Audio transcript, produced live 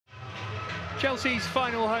Chelsea's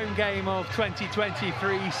final home game of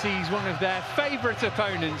 2023 sees one of their favourite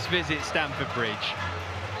opponents visit Stamford Bridge.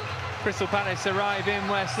 Crystal Palace arrive in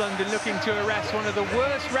West London looking to arrest one of the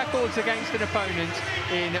worst records against an opponent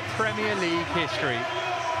in Premier League history.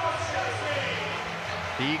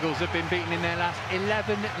 The Eagles have been beaten in their last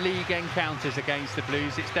 11 league encounters against the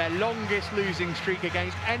Blues. It's their longest losing streak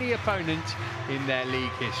against any opponent in their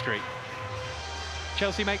league history.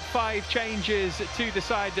 Chelsea make 5 changes to the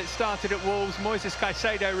side that started at Wolves. Moises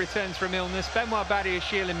Caicedo returns from illness. Benoit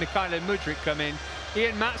Badiashile and Mykhailo Mudryk come in.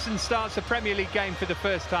 Ian Maatsen starts a Premier League game for the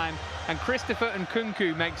first time. And Christopher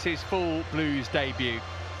Nkunku makes his full Blues debut.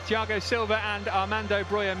 Thiago Silva and Armando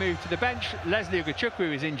Broja move to the bench. Leslie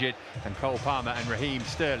Ugochukwu is injured. And Cole Palmer and Raheem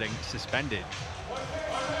Sterling suspended.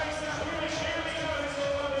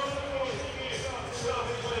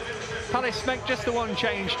 Palace make just the one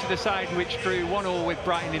change to the side which drew 1-1 with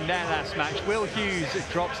Brighton in their last match. Will Hughes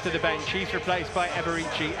drops to the bench. He's replaced by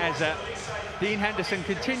Eberici Eze. Dean Henderson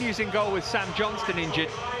continues in goal with Sam Johnston injured.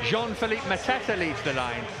 Jean-Philippe Mateta leads the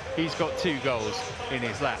line. He's got 2 goals in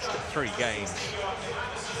his last 3 games.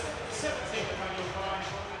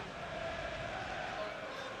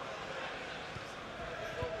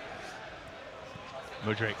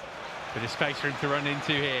 Mudryk. Bit of space for him to run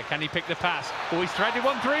into here. Can he pick the pass? Oh, he's threaded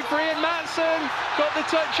one through for Ian Maatsen. Got the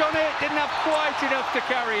touch on it. Didn't have quite enough to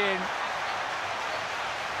carry in.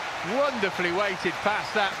 Wonderfully weighted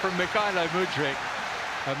pass that from Mykhailo Mudryk.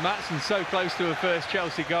 And Maatsen so close to a first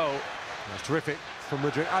Chelsea goal. That's terrific from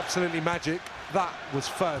Mudryk. Absolutely magic. That was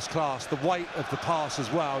first class. The weight of the pass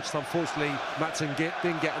as well. Just unfortunately, Maatsen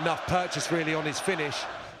didn't get enough purchase really on his finish.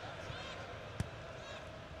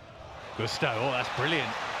 Gusto. Oh, that's brilliant.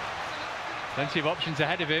 Plenty of options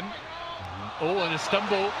ahead of him. Oh, and a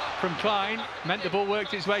stumble from Klein. Meant the ball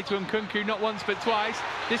worked its way to Nkunku not once but twice.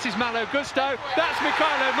 This is Malo Gusto. That's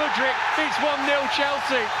Mykhailo Mudryk. It's 1-0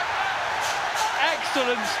 Chelsea.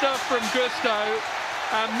 Excellent stuff from Gusto.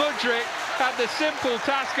 And Mudryk had the simple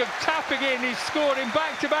task of tapping in. He's scored in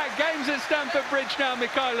back-to-back games at Stamford Bridge now,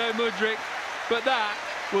 Mykhailo Mudryk. But that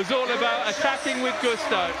was all about attacking with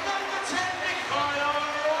gusto.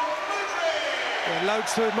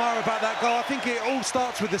 Loads to admire about that goal. I think it all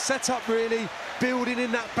starts with the setup, really. Building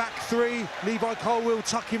in that back 3. Levi Colwill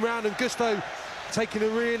tucking round and Gusto taking a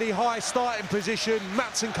really high starting position.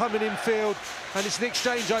 Maatsen coming in field. And it's an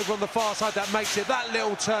exchange over on the far side that makes it. That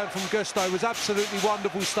little turn from Gusto was absolutely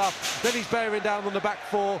wonderful stuff. Then he's bearing down on the back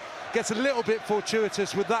 4. Gets a little bit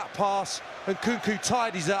fortuitous with that pass. And Nkunku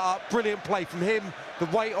tidies that up. Brilliant play from him. The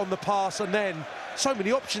weight on the pass, and then so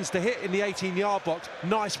many options to hit in the 18-yard box.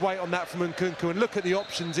 Nice weight on that from Nkunku, and look at the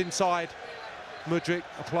options inside. Mudryk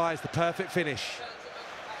applies the perfect finish.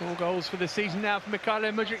 4 goals for the season now for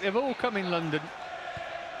Mykhailo Mudryk. They've all come in London.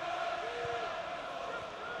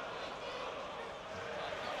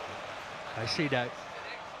 Caicedo.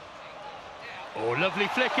 Oh, lovely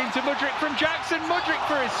flick into Mudryk from Jackson. Mudryk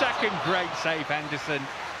for his second. Great save, Henderson.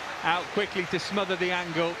 Out quickly to smother the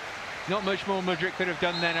angle. Not much more Mudryk could have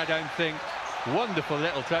done then, I don't think. Wonderful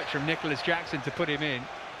little touch from Nicolas Jackson to put him in.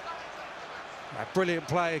 A brilliant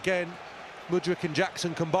play again. Mudryk and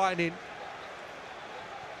Jackson combining.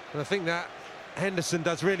 And I think that Henderson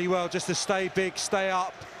does really well just to stay big, stay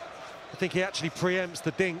up. I think he actually preempts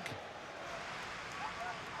the dink.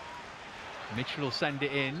 Mitchell will send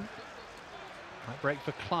it in. Might break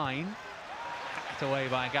for Klein. Hacked away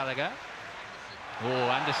by Gallagher. Oh,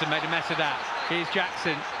 Anderson made a mess of that. Here's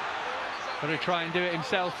Jackson. Got to try and do it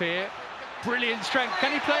himself here. Brilliant strength.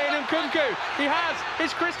 Can he play in Nkunku? He has.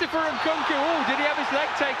 It's Christopher Nkunku. Oh, did he have his leg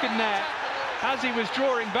taken there? As he was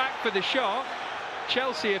drawing back for the shot.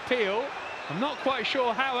 Chelsea appeal. I'm not quite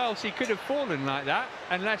sure how else he could have fallen like that,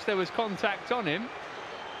 unless there was contact on him.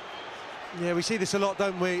 Yeah, we see this a lot,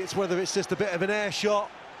 don't we? It's whether it's just a bit of an air shot.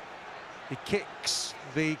 He kicks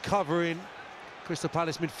the covering Crystal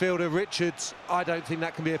Palace midfielder Richards. I don't think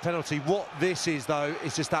that can be a penalty. What this is, though,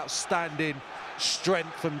 is just outstanding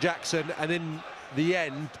strength from Jackson, and in the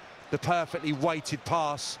end, the perfectly weighted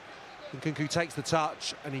pass. Nkunku takes the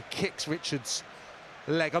touch and he kicks Richards'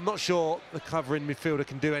 leg. I'm not sure the covering midfielder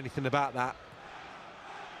can do anything about that.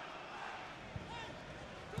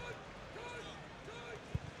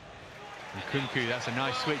 Nkunku, that's a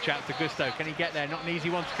nice switch out to Gusto. Can he get there? Not an easy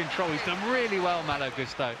one to control. He's done really well, Malo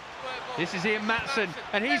Gusto. This is Ian Maatsen,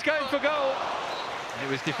 and he's going for goal. It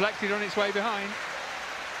was deflected on its way behind.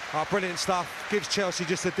 Oh, brilliant stuff. Gives Chelsea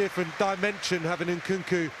just a different dimension, having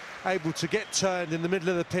Nkunku able to get turned in the middle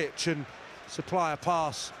of the pitch and supply a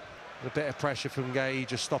pass. With a bit of pressure from Gay,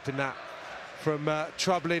 just stopping that from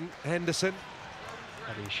troubling Henderson.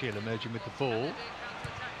 Badiashile emerging with the ball.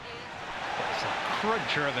 That's a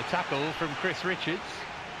cruncher of a tackle from Chris Richards.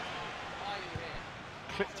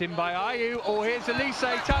 Clipped in by Ayew. Oh, here's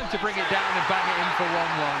Olise. Time to bring it down and bang it in for 1-1.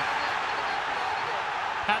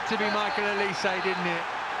 Had to be Michael Olise, didn't it?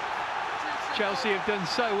 Chelsea have done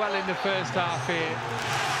so well in the first half here.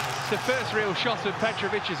 It's the first real shot of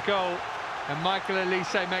Petrovic's goal, and Michael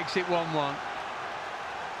Olise makes it 1-1.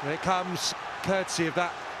 And it comes courtesy of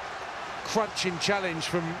that crunching challenge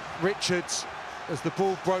from Richards. As the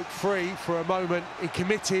ball broke free for a moment, he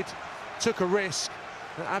committed, took a risk,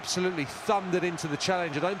 and absolutely thundered into the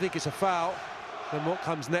challenge. I don't think it's a foul. Then what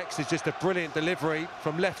comes next is just a brilliant delivery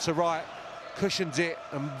from left to right, cushions it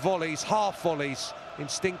and volleys, half volleys,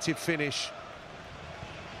 instinctive finish.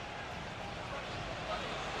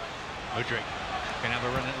 Mudryk can have a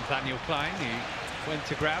run at Nathaniel Klein, who went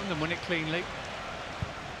to ground and won it cleanly.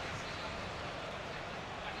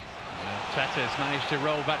 Mateta's managed to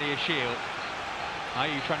roll Matchday Unseen.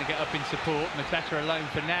 Ayew trying to get up in support. Mateta alone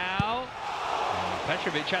for now.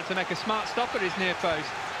 Petrovic had to make a smart stop at his near post.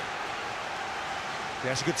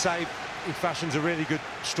 Yeah, it's a good save. He fashions a really good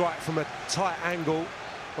strike from a tight angle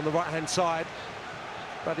on the right-hand side.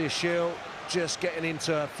 Matchday Unseen just getting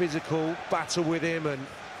into a physical battle with him, and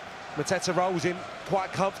Mateta rolls him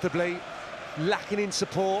quite comfortably, lacking in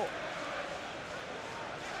support.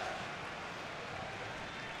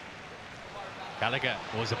 Gallagher,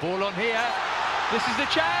 was a ball on here. This is the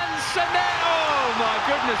chance, and then, oh my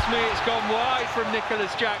goodness me, it's gone wide from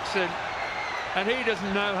Nicolas Jackson. And he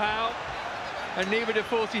doesn't know how, and neither do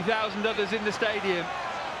 40,000 others in the stadium.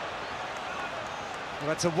 We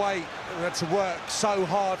had to wait, we had to work so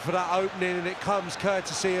hard for that opening, and it comes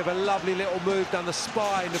courtesy of a lovely little move down the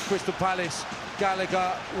spine of Crystal Palace.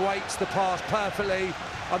 Gallagher waits the pass perfectly.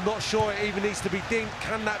 I'm not sure it even needs to be dinked.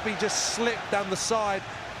 Can that be just slipped down the side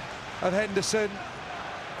of Henderson?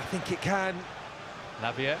 I think it can.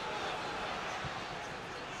 Lavia.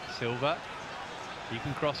 Silva. He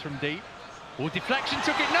can cross from deep. Oh, deflection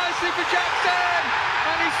took it nicely for Jackson!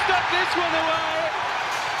 And he stuck this one away!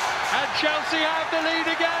 And Chelsea have the lead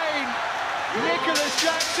again! Nicolas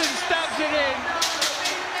Jackson stabs it in!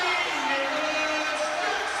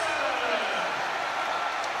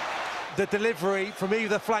 The delivery from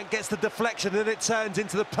either flank gets the deflection, and it turns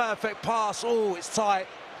into the perfect pass. Oh, it's tight.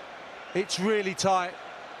 It's really tight.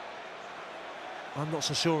 I'm not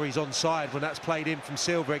so sure he's onside when that's played in from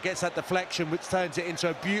Silva. It gets that deflection, which turns it into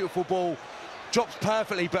a beautiful ball. Drops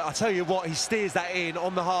perfectly, but I tell you what, he steers that in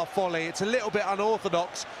on the half volley. It's a little bit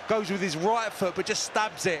unorthodox, goes with his right foot, but just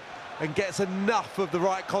stabs it and gets enough of the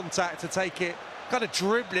right contact to take it, kind of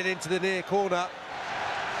dribbling into the near corner.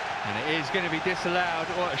 And it is going to be disallowed.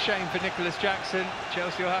 What a shame for Nicolas Jackson.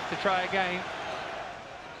 Chelsea will have to try again.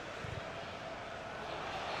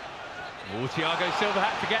 Oh, Thiago Silva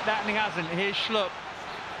had to get that, and he hasn't. Here's Schlupp.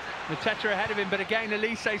 Mateta ahead of him, but again,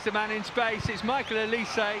 Olise's the man in space. It's Michael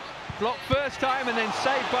Olise, blocked first time and then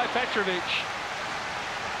saved by Petrovic.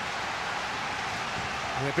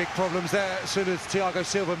 Yeah, big problems there as soon as Thiago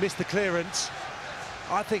Silva missed the clearance.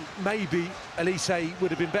 I think maybe Olise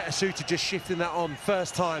would have been better suited just shifting that on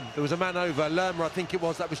first time. There was a man over, Lerma I think it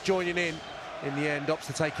was, that was joining in. In the end, opts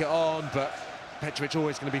to take it on, but Petrovic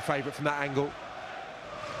always going to be favourite from that angle.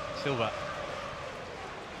 Silva.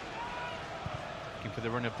 Looking for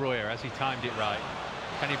the run of Breuer. Has he timed it right?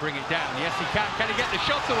 Can he bring it down? Yes, he can. Can he get the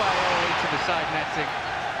shot away? Oh, into the side netting.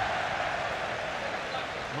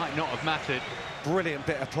 Might not have mattered. Brilliant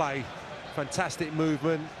bit of play. Fantastic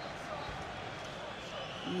movement.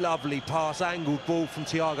 Lovely pass, angled ball from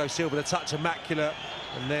Thiago Silva, the touch immaculate.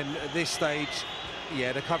 And then at this stage,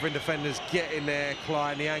 yeah, the covering defenders get in there.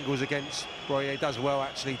 Klein, the angles against Breuer, does well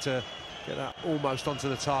actually to get that almost onto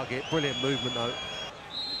the target. Brilliant movement though.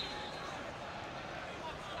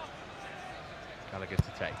 Gallagher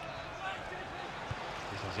to take.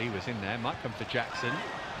 Just as he was in there, might come for Jackson.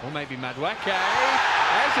 Or maybe Madueke.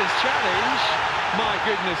 There's his challenge. My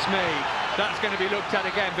goodness me. That's going to be looked at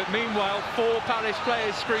again. But meanwhile, 4 Palace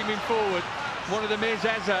players screaming forward. One of them is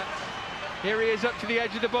Eza. Here he is up to the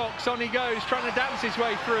edge of the box. On he goes, trying to dance his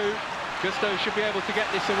way through. Gusto should be able to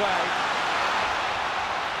get this away.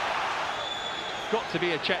 Got to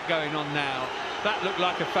be a check going on now. That looked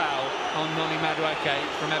like a foul on Noni Madueke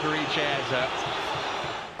from Eberiche Eza.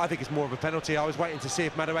 I think it's more of a penalty. I was waiting to see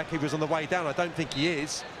if Madueke was on the way down. I don't think he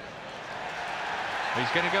is. He's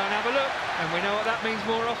going to go and have a look, and we know what that means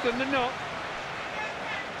more often than not.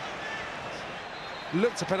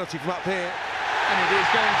 Looked a penalty from up here. And it is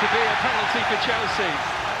going to be a penalty for Chelsea.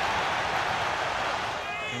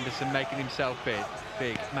 Henderson making himself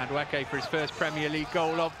big. Madueke for his first Premier League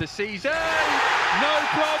goal of the season. No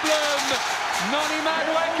problem. Noni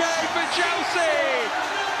Madueke for Chelsea.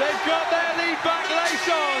 They've got their lead back late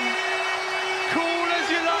on. Cool as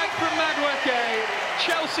you like from Madueke.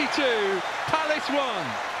 Chelsea 2, Palace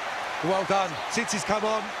 1. Well done. Since he's come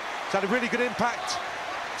on, he's had a really good impact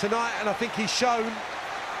tonight, and I think he's shown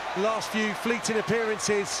the last few fleeting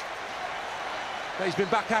appearances that he's been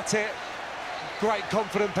back at it. Great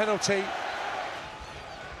confident penalty.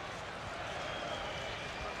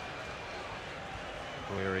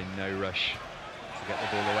 We're in no rush to get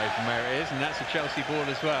the ball away from where it is, and that's a Chelsea ball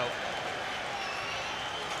as well.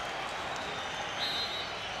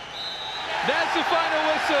 There's the final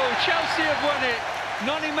whistle. Chelsea have won it.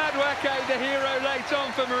 Noni Madueke, the hero late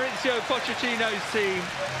on for Mauricio Pochettino's team.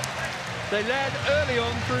 They led early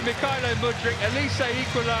on through Mykhailo Mudryk. Olise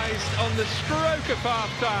equalised on the stroke of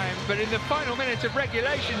half-time, but in the final minute of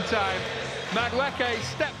regulation time, Madueke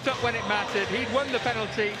stepped up when it mattered. He'd won the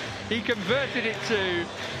penalty, he converted it too,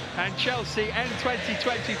 and Chelsea end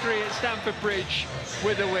 2023 at Stamford Bridge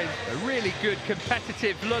with a win. A really good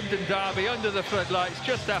competitive London derby under the floodlights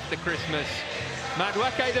just after Christmas.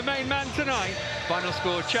 Madueke the main man tonight. Final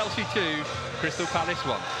score Chelsea 2, Crystal Palace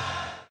 1.